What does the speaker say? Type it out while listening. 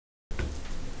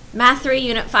Math 3,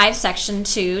 Unit 5, Section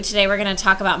 2. Today we're going to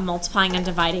talk about multiplying and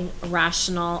dividing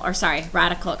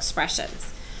radical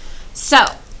expressions. So,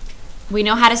 we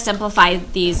know how to simplify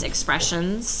these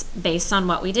expressions based on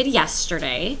what we did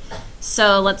yesterday.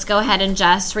 So, let's go ahead and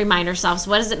just remind ourselves,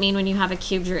 what does it mean when you have a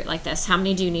cubed root like this? How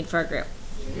many do you need for a group?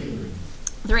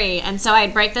 3. And so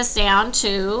I'd break this down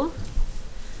to,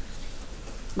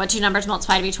 what two numbers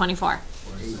multiply to be 24?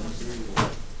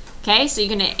 Okay, so you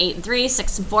can hit 8 and 3,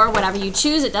 6 and 4, whatever you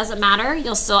choose, it doesn't matter.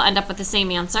 You'll still end up with the same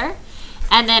answer.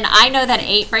 And then I know that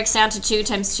 8 breaks down to 2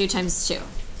 times 2 times 2.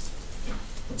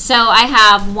 So I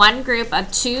have one group of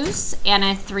 2's and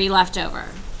a 3 left over.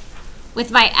 With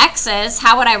my x's,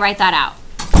 how would I write that out?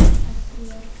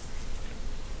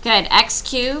 Good, x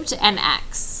cubed and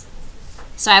x.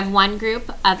 So I have one group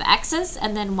of x's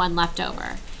and then one left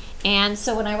over. And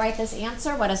so when I write this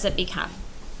answer, what does it become?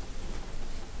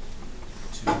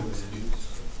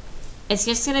 It's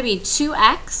just going to be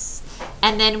 2x,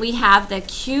 and then we have the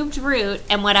cubed root,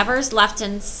 and whatever's left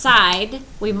inside,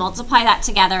 we multiply that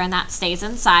together, and that stays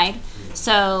inside.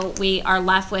 So we are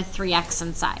left with 3x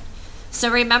inside. So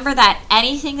remember that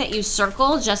anything that you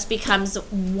circle just becomes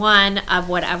one of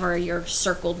whatever your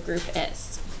circled group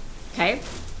is. Okay?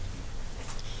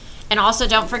 And also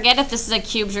don't forget, if this is a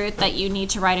cubed root, that you need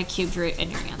to write a cubed root in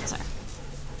your answer.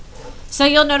 So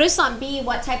you'll notice on B,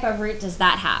 what type of root does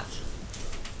that have?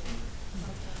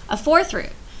 A fourth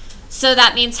root. So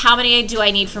that means how many do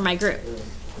I need for my group?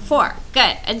 4.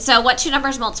 Good. And so what two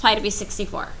numbers multiply to be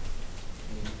 64?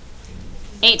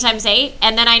 8 times 8.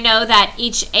 And then I know that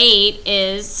each 8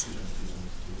 is,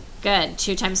 good,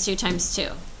 2 times 2 times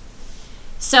 2.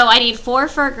 So I need 4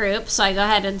 for a group. So I go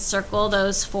ahead and circle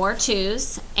those 4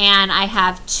 2's. And I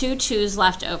have 2 2's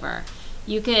left over.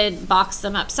 You could box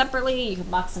them up separately. You can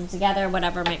box them together.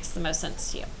 Whatever makes the most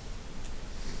sense to you.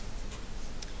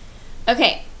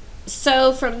 Okay.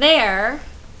 So from there,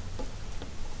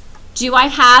 do I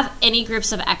have any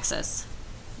groups of x's?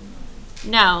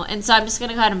 No, and so I'm just going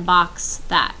to go ahead and box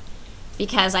that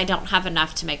because I don't have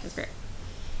enough to make a group.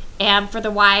 And for the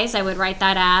y's, I would write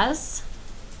that as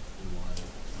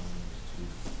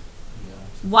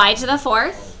y to the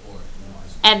 4th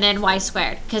and then y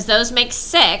squared, because those make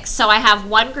 6, so I have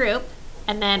one group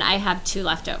and then I have 2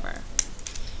 left over.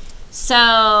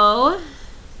 So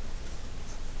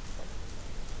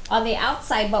on the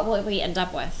outside, what will we end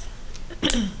up with?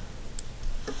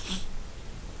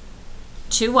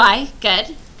 2y,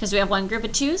 good, because we have one group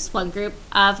of 2's, one group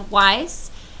of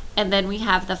y's, and then we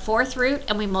have the 4th root,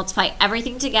 and we multiply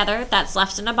everything together. That's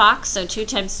left in a box, so 2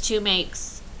 times 2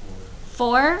 makes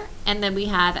 4, and then we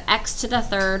have x to the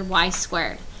 3rd, y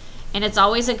squared. And it's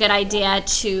always a good idea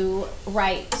to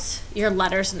write your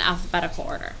letters in alphabetical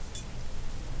order.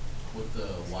 With the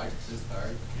y to the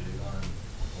 3rd, could you on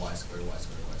y squared, y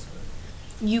squared, y squared?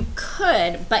 You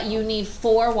could, but you need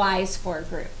 4 y's for a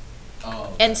group. Oh,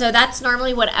 okay. And so that's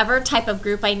normally whatever type of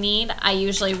group I need, I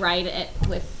usually write it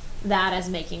with that as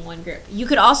making one group. You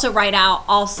could also write out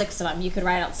all 6 of them. You could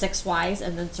write out 6 y's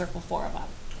and then circle 4 of them.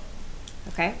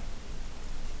 Okay?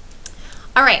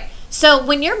 All right. So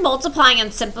when you're multiplying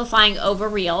and simplifying over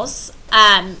reals,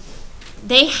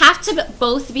 they have to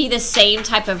both be the same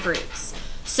type of roots.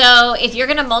 So if you're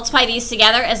going to multiply these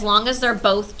together, as long as they're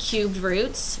both cubed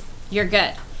roots, you're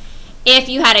good. If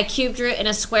you had a cubed root and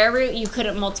a square root, you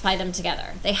couldn't multiply them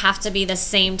together. They have to be the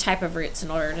same type of roots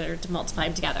in order to multiply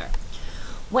them together.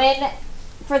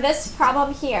 For this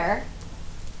problem here,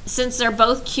 since they're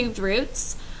both cubed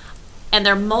roots and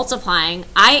they're multiplying,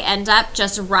 I end up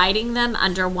just writing them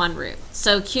under one root.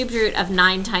 So cubed root of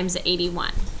 9 times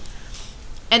 81.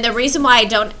 And the reason why I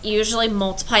don't usually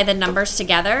multiply the numbers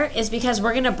together is because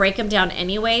we're going to break them down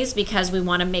anyways, because we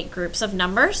want to make groups of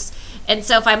numbers. And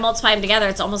so if I multiply them together,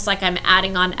 it's almost like I'm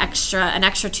adding on an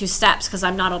extra 2 steps, because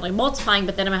I'm not only multiplying,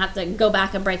 but then I'm going to have to go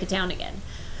back and break it down again.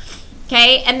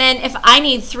 Okay, and then if I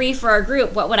need 3 for a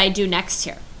group, what would I do next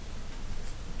here?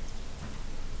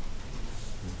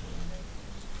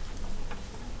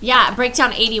 Yeah, break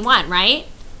down 81, right?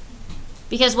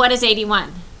 Because what is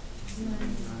 81?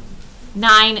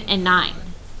 9 and 9.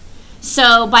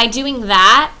 So by doing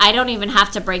that, I don't even have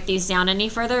to break these down any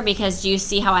further, because do you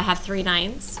see how I have 3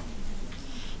 9's?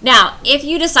 Now, if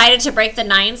you decided to break the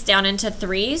 9's down into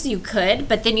 3's, you could,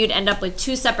 but then you'd end up with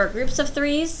 2 separate groups of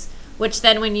 3's, which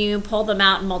then when you pull them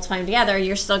out and multiply them together,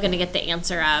 you're still going to get the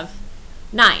answer of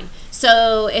 9.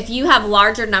 So if you have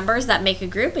larger numbers that make a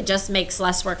group, it just makes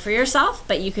less work for yourself,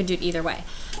 but you can do it either way.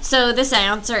 So this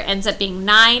answer ends up being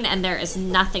 9, and there is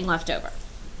nothing left over.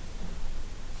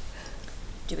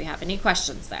 Do we have any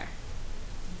questions there?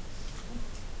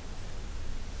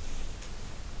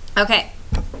 Okay,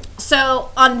 So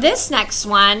on this next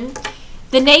one,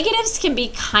 the negatives can be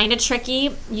kind of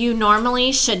tricky. You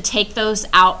normally should take those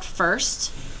out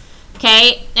first.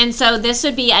 Okay, and so this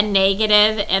would be a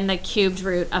negative and the cubed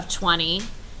root of 20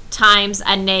 times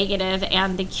a negative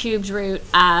and the cubed root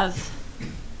of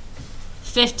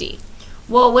 50.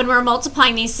 Well, when we're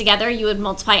multiplying these together, you would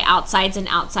multiply outsides and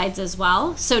outsides as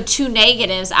well. So two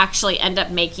negatives actually end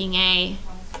up making a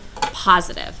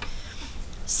positive.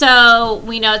 So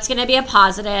we know it's going to be a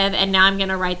positive, and now I'm going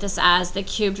to write this as the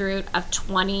cubed root of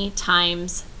 20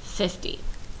 times 50.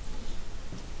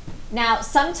 Now,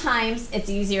 sometimes it's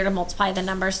easier to multiply the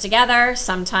numbers together.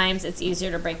 Sometimes it's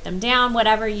easier to break them down,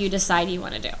 whatever you decide you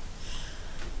want to do.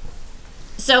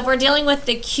 So if we're dealing with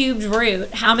the cubed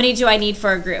root, how many do I need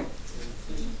for a group?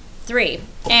 3.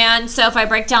 And so if I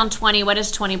break down 20, what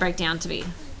does 20 break down to be?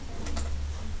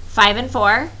 5 and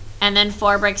 4. And then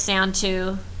 4 breaks down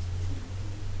to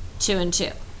 2 and 2.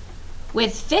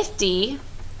 With 50,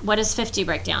 what does 50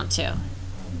 break down to?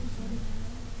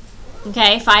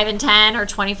 Okay, 5 and 10 or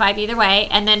 25 either way.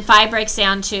 And then 10 breaks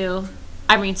down to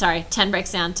 5 and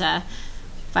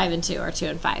 2 or 2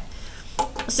 and 5.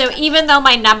 So even though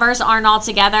my numbers aren't all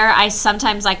together, I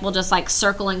sometimes will just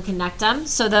circle and connect them.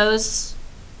 So those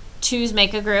 2's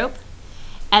make a group.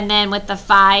 And then with the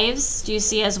 5's, do you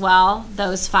see as well,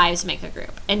 those 5's make a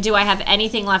group. And do I have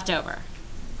anything left over?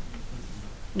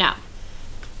 No.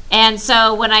 And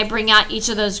so when I bring out each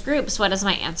of those groups, what does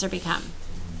my answer become?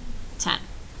 10.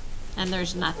 And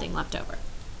there's nothing left over.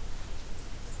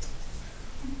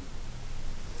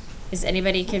 Is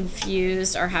anybody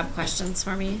confused or have questions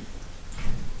for me?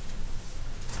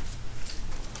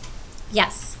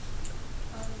 Yes.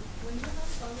 When you have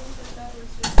problems like that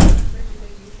with just numbers, do they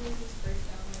usually just break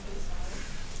down like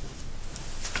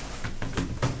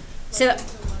this So into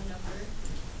one number?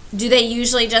 do they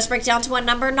usually just break down to one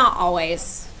number? Not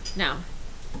always. No.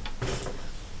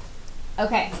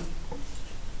 Okay.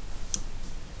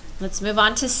 Let's move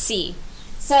on to C.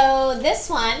 So this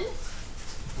one,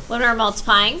 when we're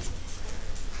multiplying,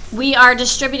 we are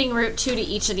distributing root 2 to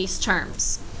each of these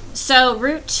terms. So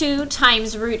root 2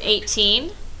 times root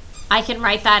 18, I can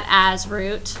write that as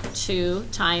root 2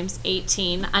 times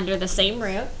 18 under the same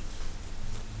root.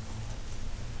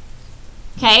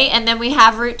 Okay, and then we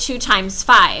have root 2 times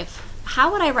 5.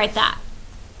 How would I write that?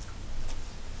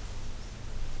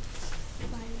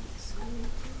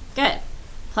 Good.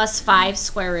 Plus 5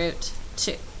 square root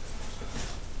 2.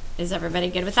 Is everybody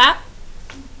good with that?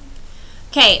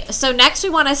 Okay, so next we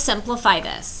want to simplify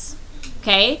this.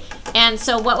 Okay, and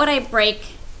so what would I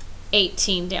break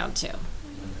 18 down to?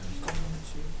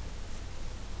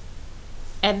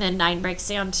 And then 9 breaks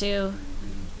down to?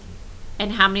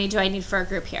 And how many do I need for a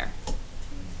group here?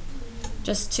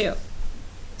 Just 2.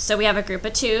 So we have a group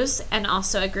of 2's and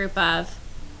also a group of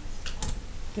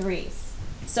 3's.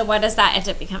 So what does that end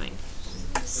up becoming?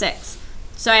 6.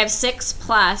 So I have 6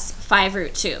 plus 5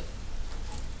 root 2.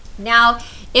 Now,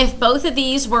 if both of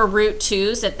these were root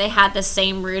 2's, if they had the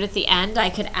same root at the end, I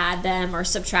could add them or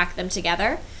subtract them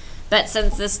together. But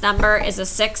since this number is a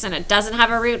 6 and it doesn't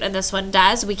have a root and this one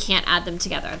does, we can't add them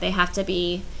together. They have to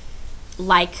be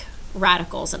like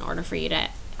radicals in order for you to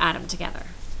add them together.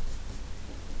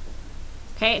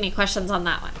 Okay, any questions on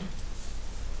that one?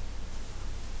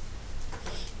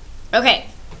 Okay,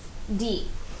 D.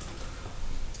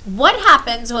 What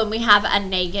happens when we have a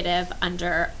negative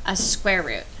under a square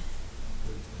root?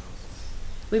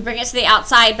 We bring it to the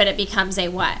outside, but it becomes a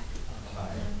what?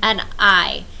 An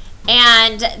I.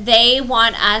 And they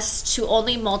want us to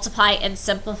only multiply and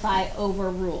simplify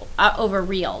over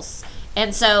reals.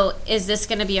 And so is this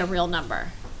going to be a real number?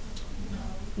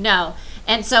 No.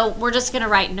 And so we're just going to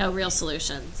write no real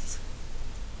solutions.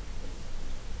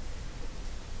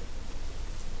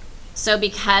 So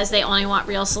because they only want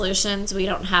real solutions, we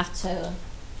don't have to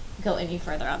go any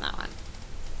further on that one.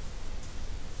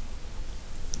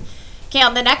 Okay,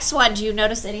 on the next one, do you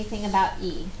notice anything about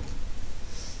E?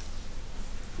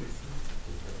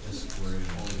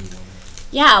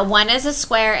 Yeah, one is a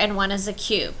square and one is a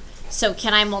cube. So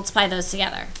can I multiply those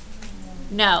together?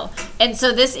 No. And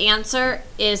so this answer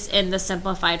is in the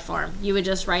simplified form. You would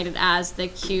just write it as the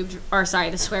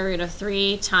square root of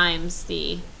 3 times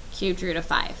the cubed root of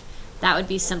 5. That would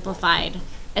be simplified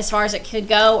as far as it could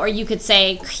go, or you could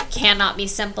say cannot be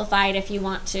simplified if you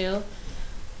want to.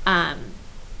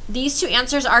 These two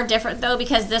answers are different though,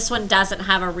 because this one doesn't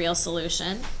have a real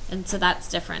solution, and so that's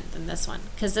different than this one,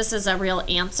 because this is a real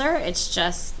answer. It's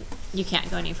just you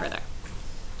can't go any further.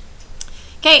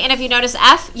 Okay, and if you notice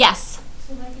F, yes?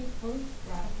 So like if both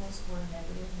radicals were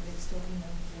negative, would it still be no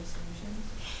real solutions?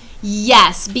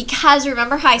 Yes, because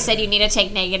remember how I said you need to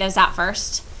take negatives out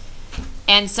first?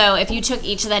 And so if you took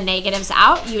each of the negatives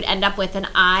out, you'd end up with an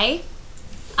I.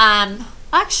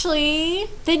 Actually,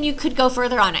 then you could go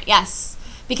further on it, yes.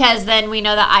 Because then we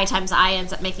know that I times I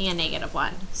ends up making a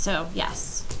 -1. So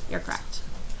yes, you're correct.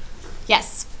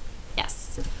 Yes,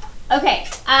 yes. Okay,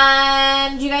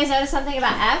 do you guys notice something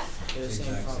about F?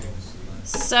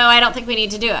 So I don't think we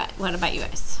need to do it. What about you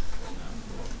guys?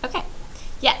 Okay,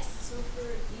 yes. So for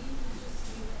E, you just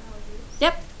leave it how it is.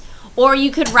 Yep. Or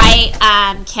you could write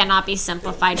cannot be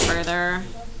simplified further.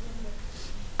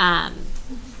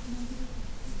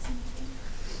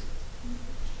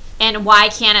 And why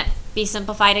can't it be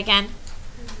simplified again?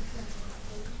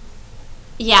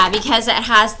 Yeah, because it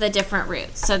has the different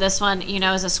roots. So this one, you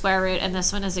know, is a square root and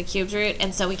this one is a cubed root,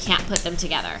 and so we can't put them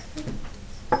together.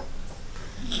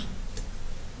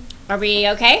 Are we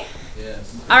okay? Yes.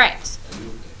 All right. Are you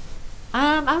okay?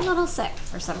 I'm a little sick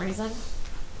for some reason.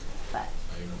 But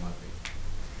Oh, you know my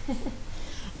face.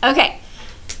 okay.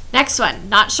 Next one.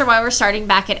 Not sure why we're starting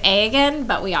back at A again,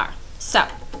 but we are. So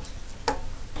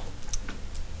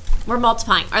we're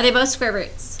multiplying. Are they both square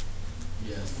roots?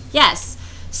 Yes. Yes.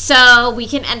 So we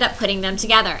can end up putting them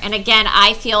together. And again,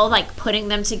 I feel like putting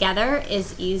them together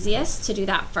is easiest to do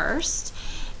that first.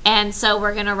 And so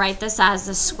we're going to write this as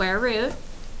the square root.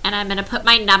 And I'm going to put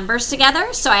my numbers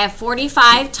together. So I have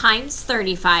 45 times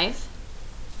 35.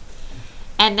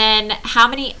 And then how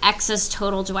many x's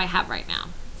total do I have right now?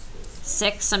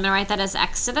 6. So I'm going to write that as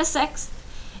x to the 6th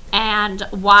and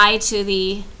y to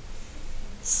the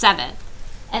 7th.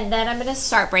 And then I'm going to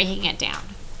start breaking it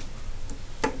down.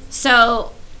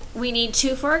 So we need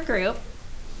 2 for a group.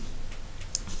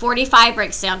 45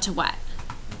 breaks down to what?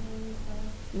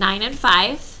 9 and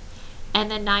 5. And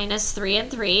then 9 is 3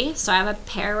 and 3. So I have a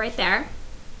pair right there.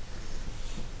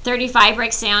 35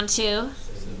 breaks down to,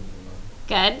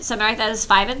 good. So I'm going to write that as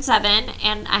 5 and 7.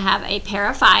 And I have a pair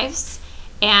of 5s.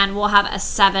 And we'll have a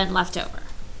 7 left over.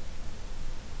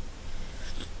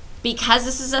 Because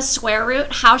this is a square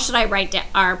root, how should I write down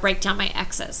or break down my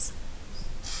x's?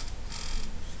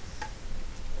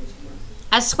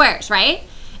 As squares, right?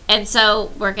 And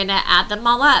so we're going to add them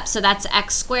all up. So that's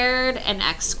x squared and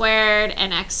x squared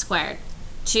and x squared.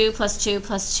 2 plus 2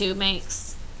 plus 2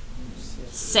 makes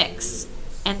 6.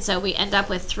 And so we end up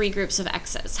with 3 groups of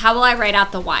x's. How will I write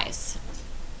out the y's?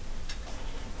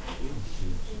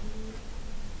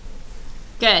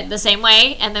 Good, the same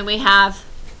way. And then we have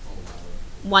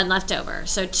 1 left over.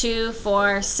 So 2,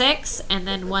 4, 6, and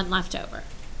then 1 left over.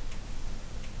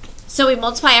 So we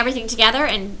multiply everything together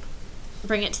and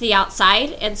bring it to the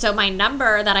outside. And so my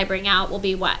number that I bring out will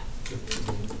be what?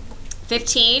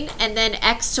 15. And then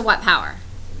x to what power?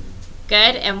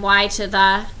 Good. And y to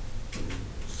the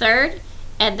 3rd.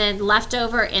 And then left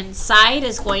over inside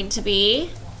is going to be,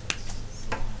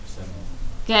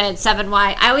 good,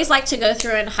 7y. I always like to go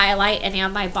through and highlight any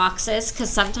of my boxes because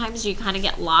sometimes you kind of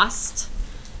get lost.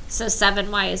 So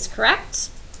 7y is correct.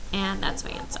 And that's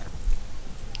my answer.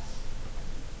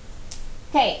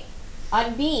 Okay.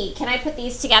 On B, can I put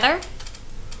these together?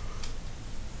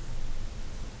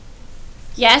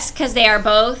 Yes, because they are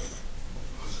both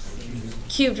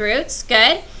cubed roots.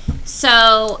 Good.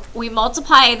 So we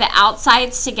multiply the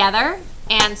outsides together.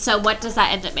 And so what does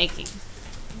that end up making?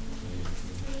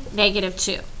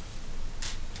 -2.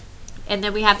 And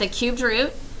then we have the cubed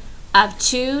root of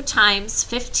 2 times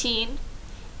 15.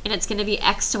 And it's going to be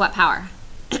x to what power?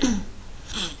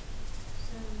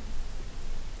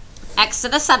 X to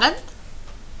the 7th.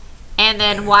 And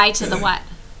then y to the what?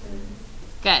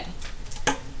 Good.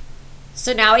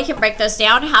 So now we can break those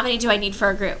down. How many do I need for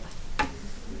a group?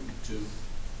 2.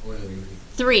 Or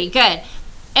 3. Good.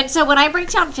 And so when I break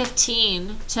down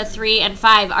 15 to 3 and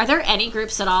 5, are there any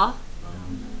groups at all?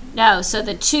 No. So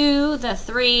the 2, the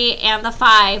 3, and the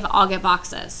 5 all get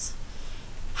boxes.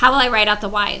 How will I write out the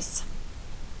y's?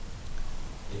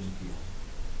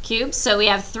 Cubes. So we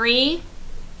have 3.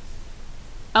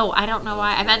 Oh, I don't know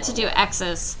why. I meant to do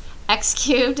x's. X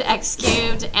cubed,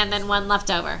 and then 1 left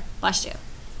over. Bless you.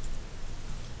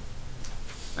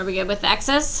 Are we good with the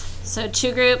x's? So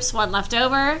 2 groups, 1 left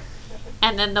over.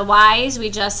 And then the y's, we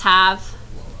just have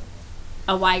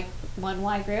a y, 1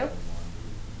 y group.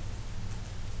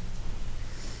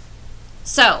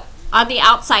 So on the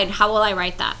outside, how will I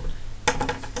write that?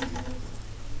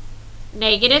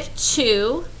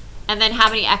 -2, and then how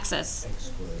many x's?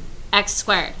 X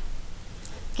squared.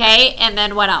 Okay, and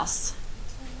then what else?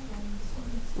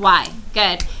 Y.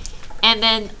 Good. And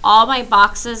then all my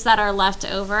boxes that are left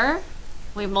over,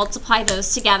 we multiply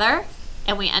those together,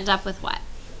 and we end up with what?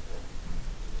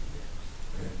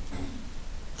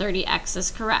 30x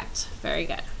is correct. Very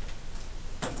good.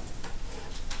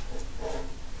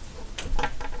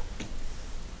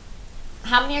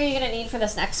 How many are you going to need for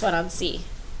this next one on C?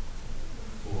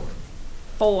 4.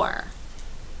 4.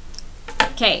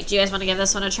 Okay, do you guys want to give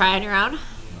this one a try on your own?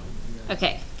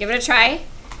 Okay, give it a try.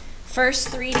 First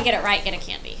 3 to get it right, get a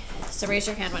candy. So raise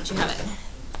your hand once you have it.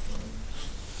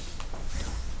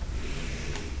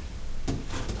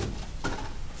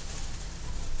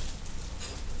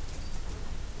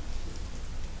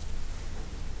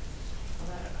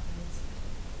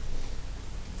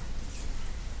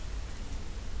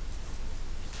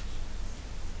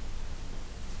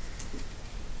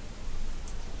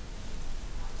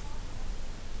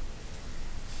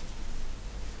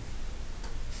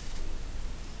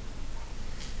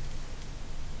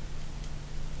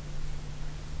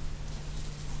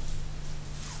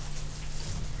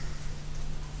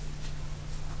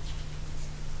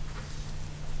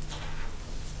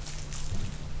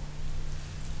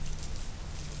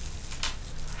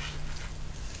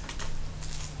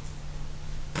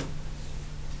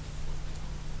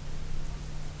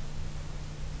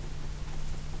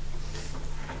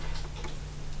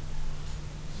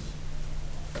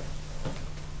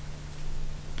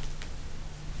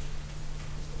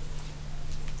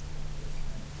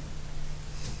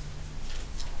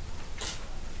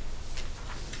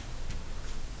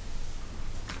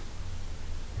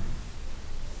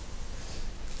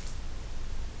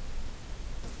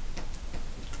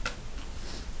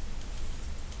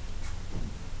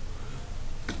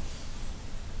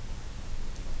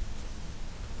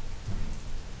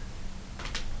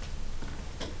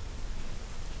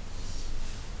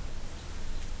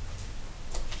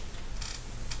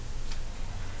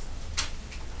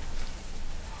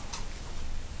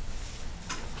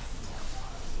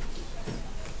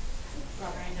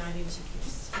 Robert, I know I need to check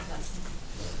yours.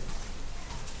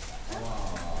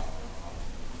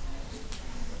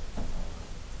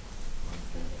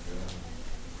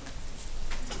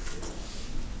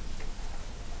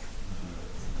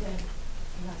 Good.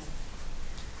 I got it.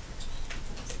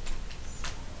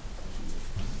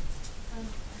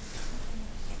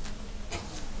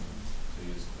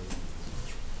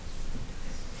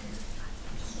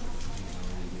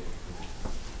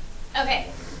 Okay.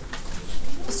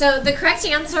 So the correct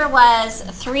answer was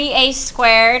 3a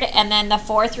squared and then the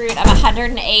 4th root of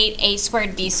 108 a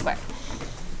squared b squared.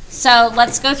 So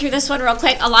let's go through this one real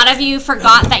quick. A lot of you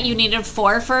forgot that you needed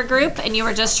 4 for a group and you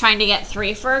were just trying to get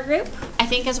 3 for a group, I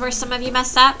think is where some of you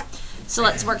messed up. So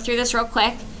let's work through this real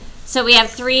quick. So we have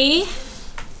 3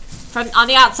 from on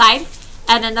the outside,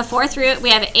 and then the 4th root, we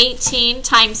have 18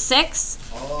 times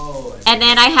 6. Oh. And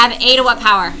then I have a to what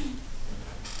power?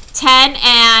 10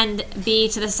 and b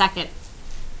to the 2nd.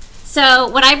 So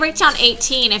when I break down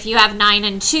 18, if you have 9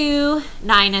 and 2,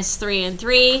 9 is 3 and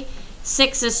 3,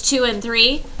 6 is 2 and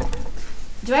 3.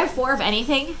 Do I have 4 of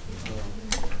anything?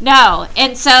 No.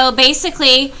 And so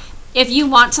basically, if you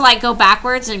want to like go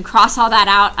backwards and cross all that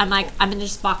out, I'm going to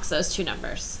just box those 2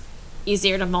 numbers.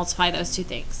 Easier to multiply those 2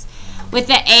 things. With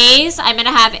the a's, I'm going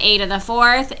to have a to the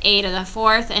 4th, a to the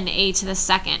 4th, and a to the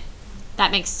 2nd.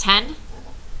 That makes 10.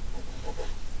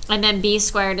 And then b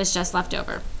squared is just left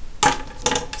over.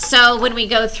 So when we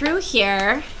go through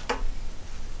here,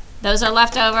 those are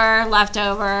left over, left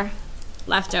over,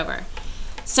 left over.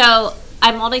 So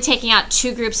I'm only taking out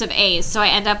 2 groups of a's. So I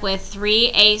end up with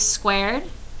 3a squared.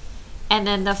 And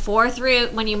then the 4th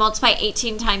root, when you multiply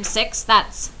 18 times 6,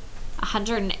 that's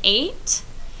 108.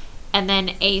 And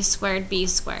then a squared, b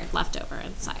squared left over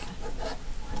inside.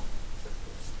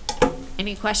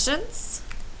 Any questions?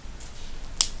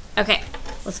 Okay,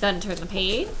 let's go ahead and turn the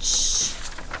page.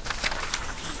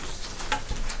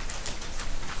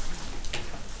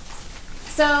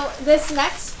 So this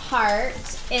next part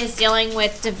is dealing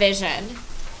with division.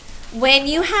 When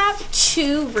you have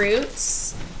 2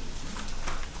 roots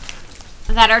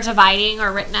that are dividing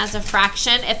or written as a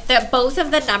fraction, if both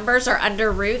of the numbers are under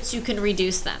roots, you can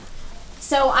reduce them.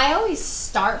 So I always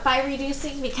start by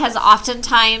reducing because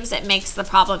oftentimes it makes the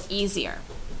problem easier.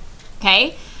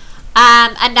 Okay?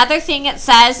 Another thing it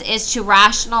says is to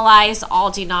rationalize all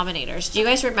denominators. Do you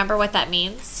guys remember what that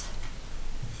means?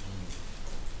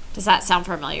 Does that sound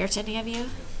familiar to any of you?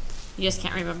 You just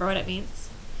can't remember what it means?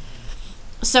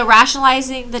 So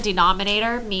rationalizing the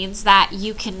denominator means that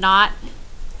you cannot,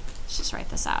 let's just write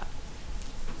this out,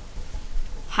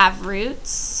 have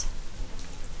roots,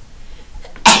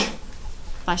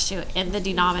 bless you, in the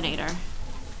denominator.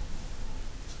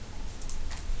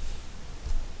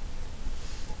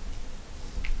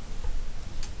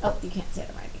 Oh, you can't see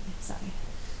the writing, sorry.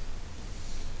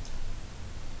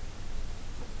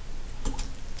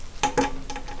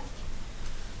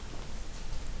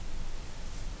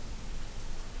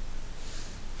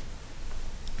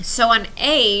 So on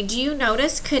A, do you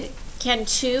notice can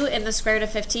 2 in the square root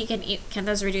of 50, can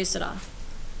those reduce at all?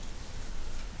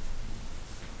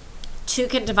 2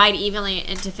 can divide evenly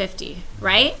into 50,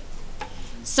 right?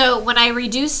 So when I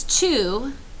reduce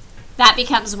 2, that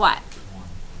becomes what?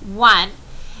 1.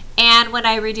 And when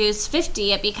I reduce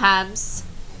 50, it becomes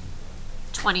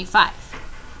 25.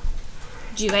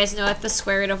 Do you guys know what the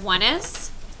square root of 1 is?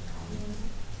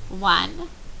 1.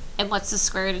 And what's the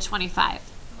square root of 25?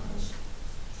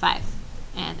 5.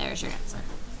 And there's your answer.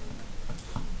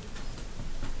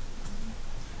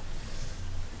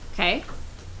 Okay.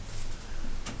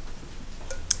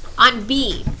 On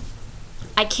B,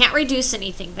 I can't reduce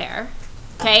anything there.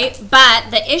 Okay, but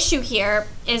the issue here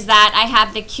is that I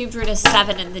have the cubed root of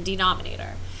 7 in the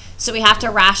denominator. So we have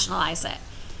to rationalize it.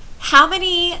 How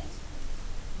many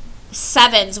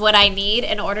 7s would I need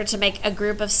in order to make a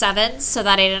group of 7s so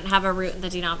that I didn't have a root in the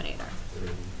denominator?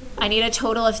 I need a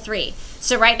total of 3.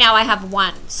 So right now I have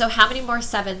 1. So how many more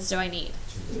 7s do I need?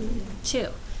 2. You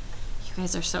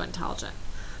guys are so intelligent.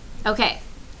 Okay,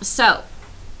 so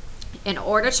in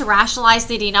order to rationalize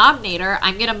the denominator,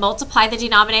 I'm going to multiply the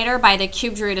denominator by the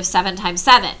cubed root of 7 times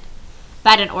 7.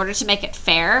 But in order to make it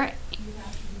fair,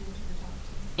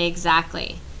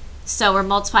 exactly. So we're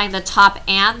multiplying the top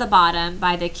and the bottom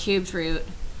by the cubed root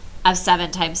of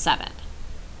 7 times 7.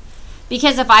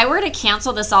 Because if I were to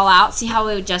cancel this all out, see how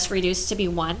it would just reduce to be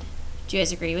 1? Do you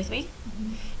guys agree with me?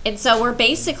 Mm-hmm. And so we're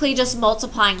basically just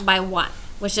multiplying by 1,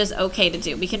 which is okay to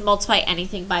do. We can multiply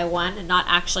anything by 1 and not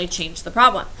actually change the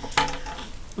problem.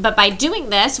 But by doing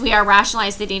this, we are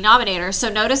rationalizing the denominator. So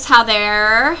notice how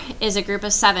there is a group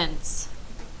of 7s.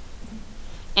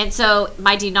 And so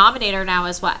my denominator now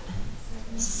is what?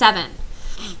 7.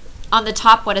 On the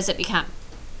top, what does it become?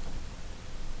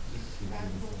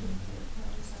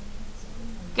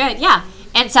 Good, yeah.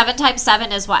 And 7 times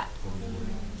 7 is what?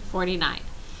 49.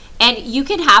 And you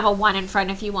can have a 1 in front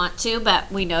if you want to,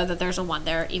 but we know that there's a 1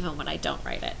 there even when I don't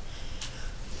write it.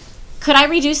 Could I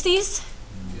reduce these?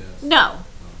 Yes. No.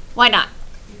 Why not?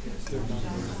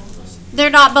 They're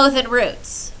not both in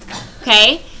roots.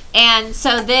 Okay? And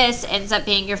so this ends up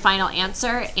being your final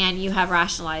answer, and you have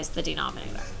rationalized the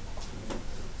denominator.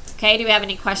 Okay, do we have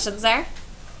any questions there?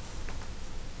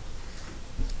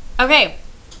 Okay.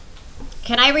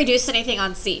 Can I reduce anything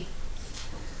on C?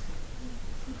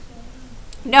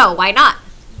 No, why not?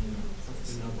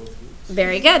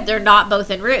 Very good. They're not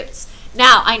both in roots.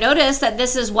 Now, I notice that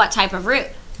this is what type of root?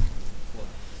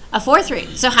 A fourth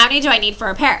root. So how many do I need for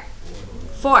a pair?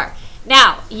 4.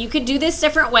 Now, you could do this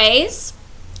different ways,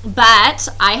 but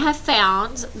I have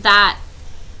found that,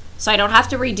 so I don't have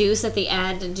to reduce at the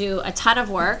end and do a ton of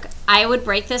work, I would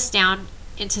break this down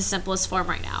into simplest form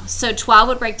right now. So 12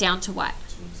 would break down to what?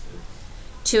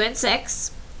 2 and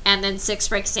 6. And then 6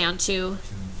 breaks down to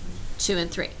 2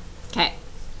 and 3. Okay.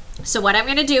 So what I'm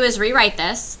going to do is rewrite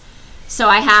this. So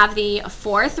I have the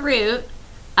fourth root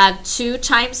of 2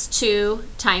 times 2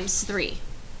 times 3.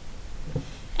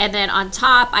 And then on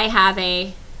top, I have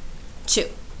a 2.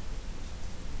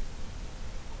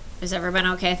 Is everyone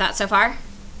okay with that so far?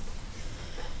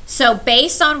 So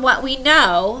based on what we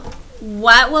know,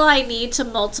 what will I need to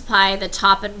multiply the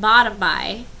top and bottom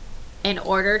by in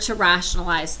order to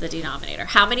rationalize the denominator?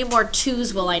 How many more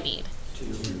 2's will I need?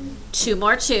 2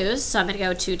 more 2's. So I'm going to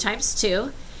go 2 times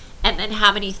 2. And then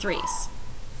how many 3's?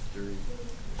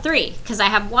 3, because I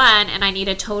have 1 and I need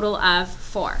a total of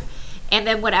 4. And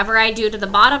then whatever I do to the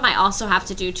bottom, I also have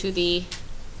to do to the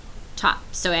top.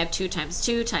 So I have 2 times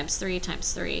 2 times 3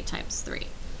 times 3 times 3.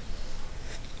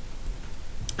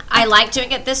 I like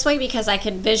doing it this way because I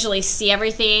can visually see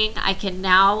everything. I can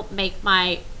now make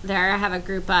there I have a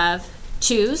group of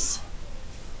 2's.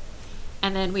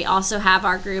 And then we also have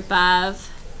our group of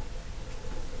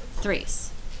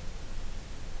 3's.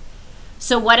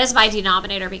 So what does my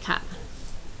denominator become?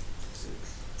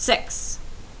 6.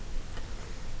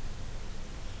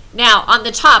 Now, on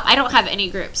the top, I don't have any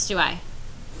groups, do I?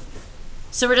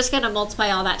 So we're just going to multiply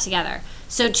all that together.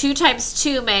 So 2 times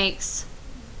 2 makes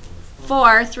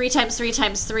 4. 3 times 3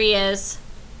 times 3 is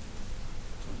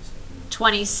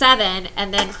 27.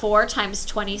 And then 4 times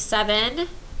 27.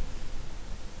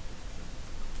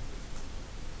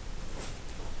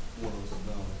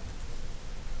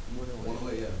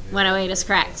 108 is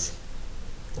correct.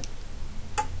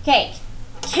 Okay.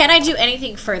 Can I do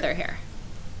anything further here?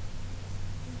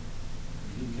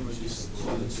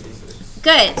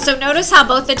 Good. So notice how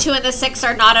both the 2 and the 6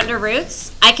 are not under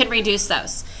roots. I can reduce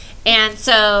those. And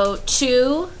so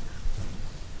 2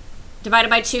 divided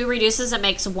by 2 reduces and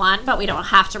makes 1, but we don't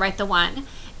have to write the 1.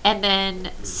 And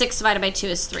then 6 divided by 2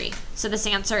 is 3. So this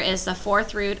answer is the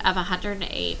fourth root of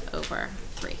 108 over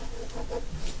 3.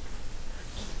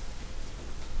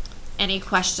 Any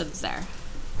questions there?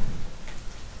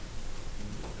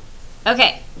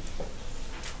 Okay.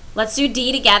 Let's do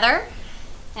D together.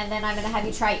 And then I'm going to have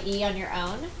you try E on your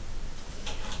own.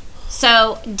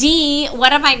 So D,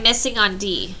 what am I missing on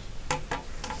D?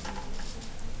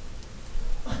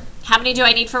 How many do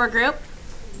I need for a group?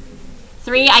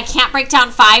 3. I can't break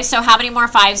down 5, so how many more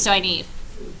 5s do I need?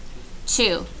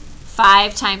 2.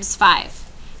 5 times 5.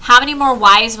 How many more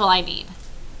Y's will I need?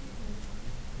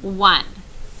 1.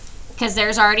 Because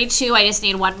there's already 2, I just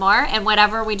need 1 more. And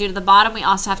whatever we do to the bottom, we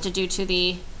also have to do to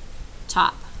the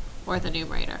top, or the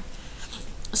numerator.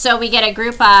 So we get a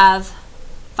group of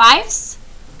 5s.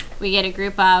 We get a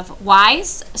group of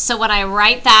Y's. So when I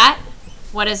write that,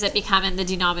 what does it become in the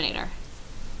denominator?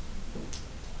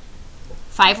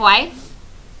 5y.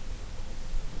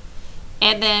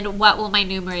 And then what will my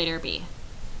numerator be?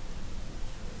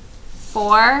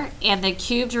 4 and the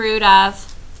cubed root of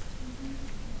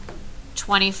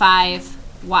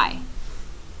 25y.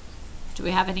 Do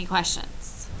we have any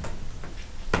questions?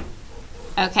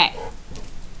 Okay.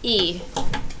 E.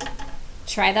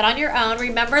 Try that on your own.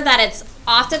 Remember that it's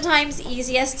oftentimes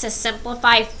easiest to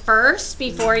simplify first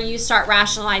before you start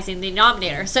rationalizing the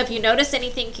denominator. So if you notice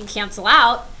anything can cancel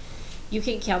out, you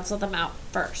can cancel them out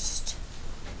first.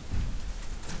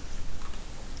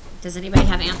 Does anybody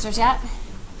have answers yet?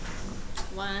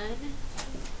 1.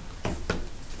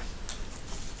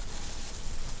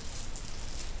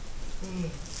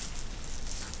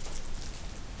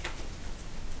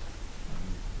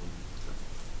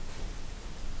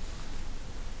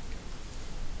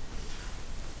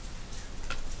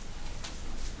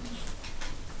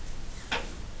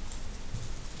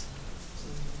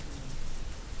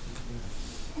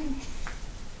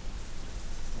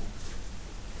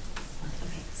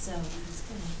 Okay, so he's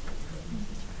gonna.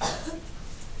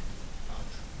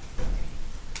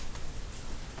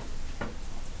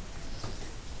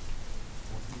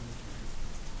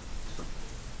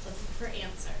 Looking for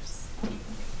answers.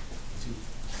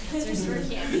 2. Answers for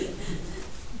candy.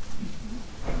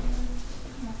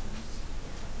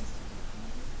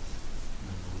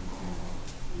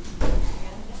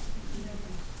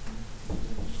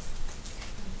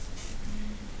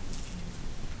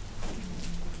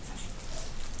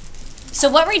 So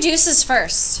what reduces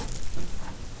first?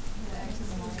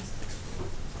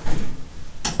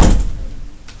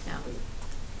 No.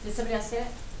 Did somebody else get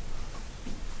it?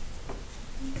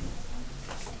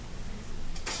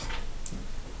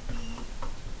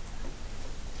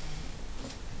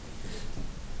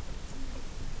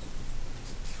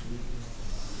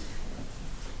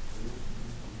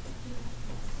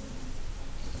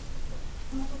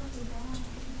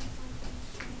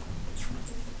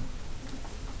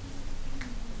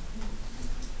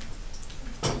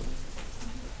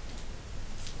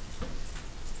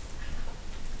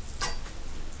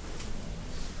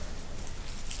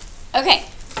 Okay.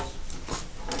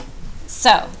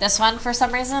 So this one, for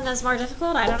some reason, is more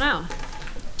difficult. I don't know.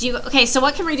 Okay, so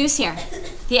what can reduce here?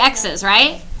 The x's,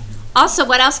 right? Also,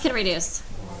 what else can reduce?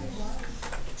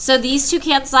 So these two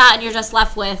cancel out, and you're just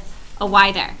left with a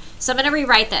y there. So I'm going to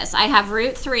rewrite this. I have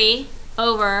root 3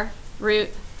 over root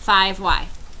 5y.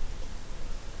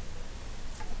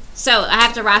 So I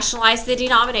have to rationalize the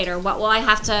denominator. What will I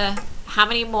have to, how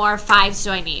many more 5s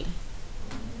do I need?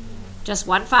 Just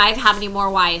 1 5. How many more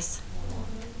y's?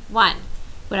 1.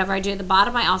 Whatever I do at the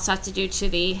bottom, I also have to do to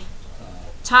the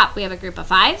top. We have a group of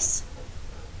 5s.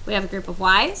 We have a group of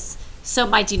y's. So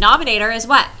my denominator is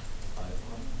what?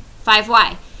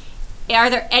 5y. Are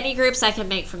there any groups I can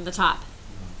make from the top?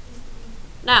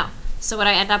 No. So what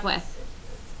I end up with?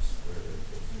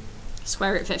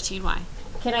 Square root 15y.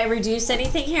 Can I reduce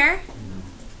anything here?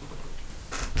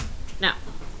 No.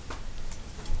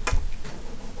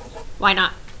 Why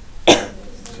not?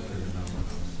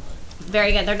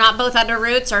 Very good. They're not both under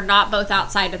roots or not both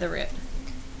outside of the root.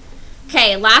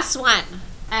 Okay, last one.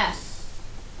 F.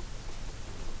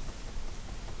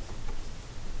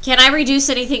 Can I reduce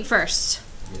anything first?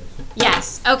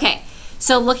 Yes. Okay.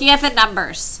 So looking at the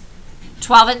numbers,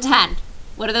 12 and 10,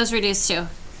 what do those reduce to?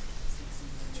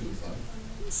 2 and 5.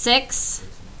 6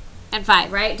 and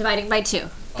 5, right? Dividing by 2. Good.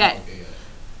 Oh, okay,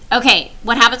 yeah. Okay,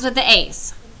 what happens with the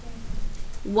A's?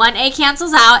 1A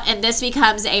cancels out, and this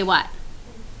becomes a what?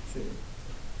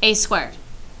 A squared,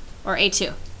 or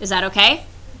A2. Is that okay?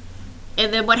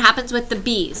 And then what happens with the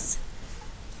B's?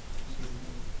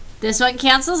 This one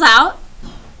cancels out,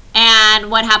 and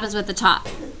what happens with the top?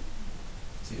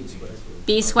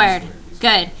 B squared.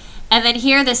 Good. And then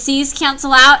here the C's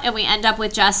cancel out, and we end up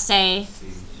with just a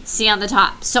C on the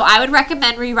top. So I would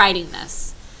recommend rewriting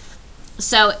this.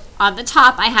 So on the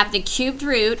top, I have the cubed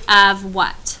root of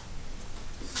what?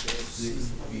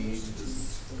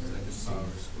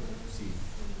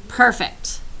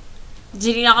 Perfect.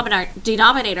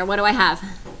 Denominator, what do I have?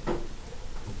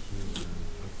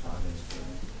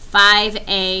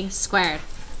 5a squared.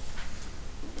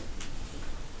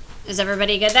 Is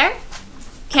everybody good there?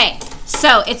 Okay,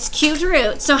 so it's cubed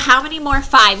root. So how many more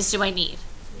 5s do I need?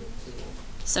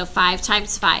 So 5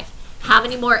 times 5. How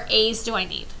many more a's do I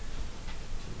need?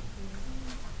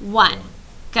 1.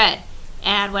 Good.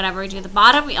 And whatever we do at the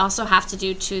bottom, we also have to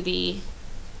do to the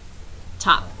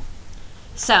top.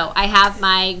 So I have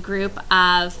my group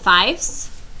of 5s,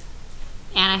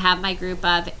 and I have my group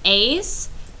of a's,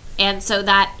 and so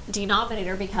that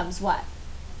denominator becomes what?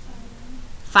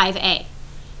 5a.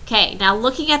 Okay, now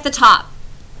looking at the top,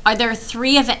 are there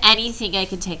 3 of anything I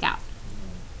can take out?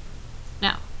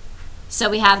 No. So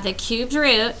we have the cubed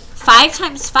root. 5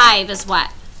 times 5 is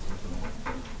what?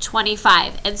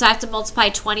 25. And so I have to multiply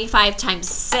 25 times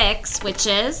 6, which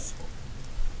is?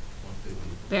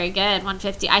 150. Very good,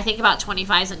 150. I think about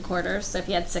 25s and quarters, so if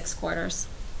you had 6 quarters.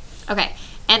 Okay,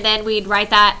 and then we'd write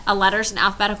that letters in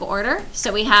alphabetical order.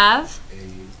 So we have? A, B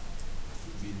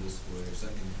to the square,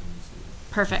 second times C.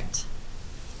 Perfect.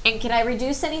 And can I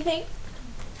reduce anything?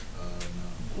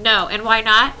 No. No, and why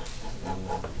not?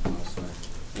 Outside.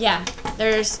 Yeah,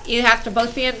 you have to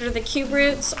both be under the cube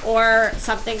roots or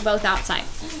something both outside.